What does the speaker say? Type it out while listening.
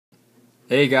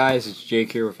Hey guys, it's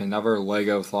Jake here with another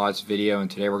Lego Thoughts video, and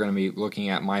today we're going to be looking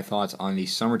at my thoughts on the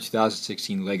Summer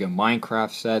 2016 Lego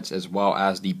Minecraft sets as well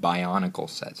as the Bionicle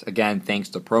sets. Again, thanks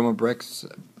to Promobricks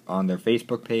on their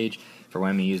Facebook page for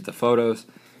letting me use the photos.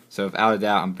 So without a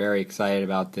doubt, I'm very excited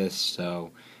about this,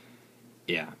 so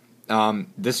yeah.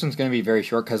 This one's going to be very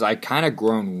short because I kind of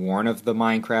grown worn of the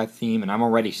Minecraft theme, and I'm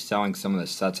already selling some of the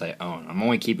sets I own. I'm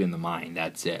only keeping the mine,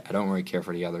 that's it. I don't really care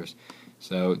for the others.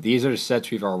 So these are the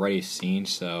sets we've already seen,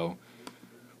 so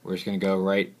we're just going to go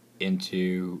right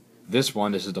into this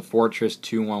one. This is the Fortress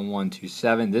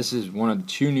 21127. This is one of the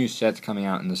two new sets coming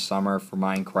out in the summer for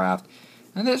Minecraft.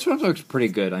 And this one looks pretty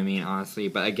good, I mean, honestly.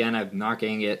 But again, I'm not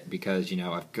getting it because, you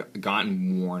know, I've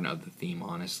gotten worn of the theme,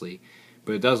 honestly.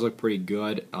 But it does look pretty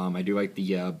good. I do like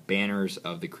the banners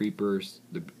of the creepers.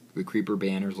 The creeper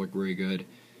banners look really good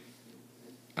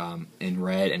in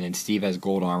red. And then Steve has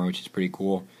gold armor, which is pretty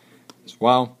cool as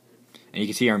well. And you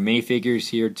can see our minifigures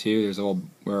here too. There's a little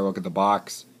look at the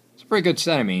box. It's a pretty good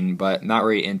set, I mean, but not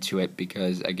really into it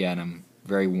because again I'm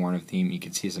very worn of theme. You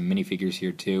can see some minifigures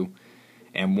here too,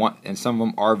 and some of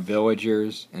them are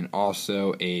villagers, and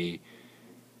also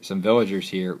some villagers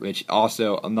here. Which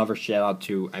also another shout out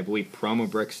to I believe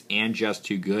Promobricks and Just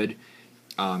Too Good.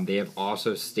 They have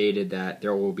also stated that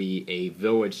there will be a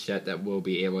village set that will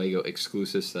be a Lego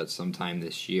exclusive set sometime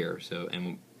this year. So and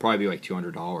will probably be like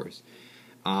 $200.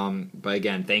 But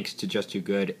again, thanks to Just Too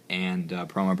Good and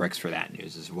Promobricks for that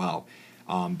news as well.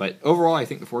 But overall, I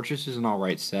think the Fortress is an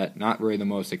alright set. Not really the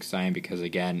most exciting because,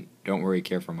 again, don't really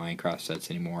care for Minecraft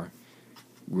sets anymore.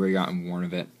 Really gotten worn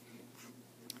of it.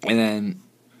 And then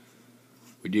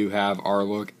we do have our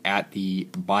look at the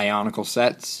Bionicle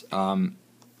sets.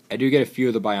 I do get a few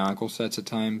of the Bionicle sets at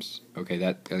times. Okay,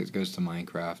 that goes to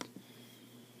Minecraft.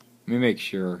 Let me make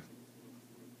sure.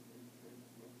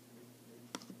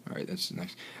 Alright, that's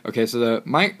next. Okay, so the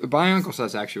Bionicle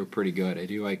sets actually look pretty good. I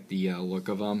do like the look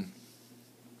of them.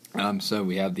 So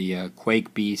we have the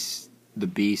Quake Beasts, the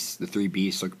three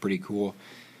beasts look pretty cool.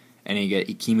 And then you get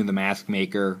Ikima the Mask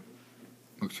Maker,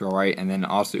 looks alright. And then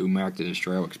also Umark the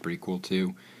Destroyer looks pretty cool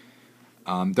too.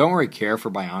 Don't really care for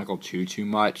Bionicle too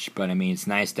much, but I mean it's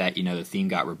nice that, you know, the theme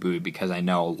got rebooted because I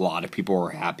know a lot of people were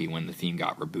happy when the theme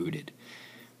got rebooted.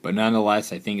 But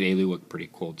nonetheless, I think they look pretty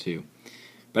cool too.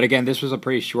 But again, this was a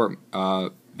pretty short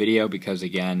video because,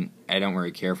 again, I don't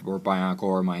really care for Bionicle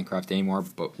or Minecraft anymore.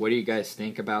 But what do you guys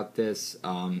think about this?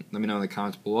 Let me know in the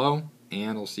comments below,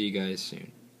 and I'll see you guys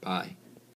soon. Bye.